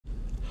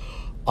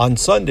On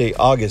Sunday,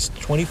 August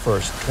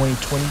 21st,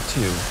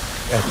 2022,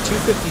 at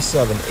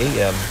 2:57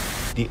 a.m.,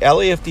 the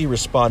LAFD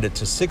responded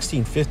to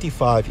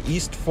 1655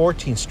 East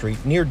 14th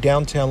Street near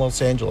downtown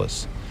Los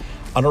Angeles.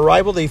 On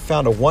arrival, they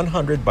found a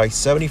 100 by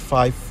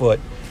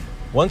 75-foot,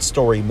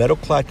 one-story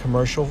metal-clad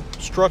commercial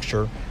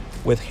structure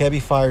with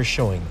heavy fires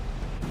showing.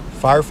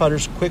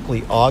 Firefighters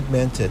quickly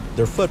augmented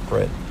their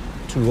footprint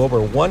to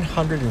over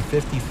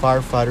 150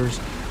 firefighters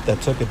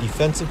that took a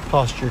defensive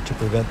posture to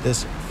prevent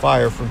this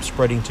fire from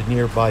spreading to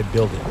nearby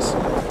buildings.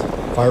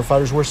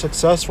 Firefighters were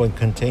successful in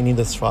containing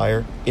this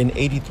fire in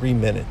 83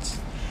 minutes.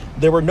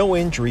 There were no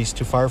injuries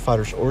to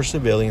firefighters or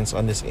civilians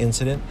on this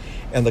incident,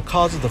 and the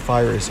cause of the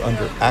fire is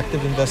under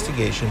active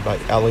investigation by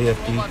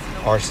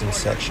LAFD Arson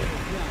Section.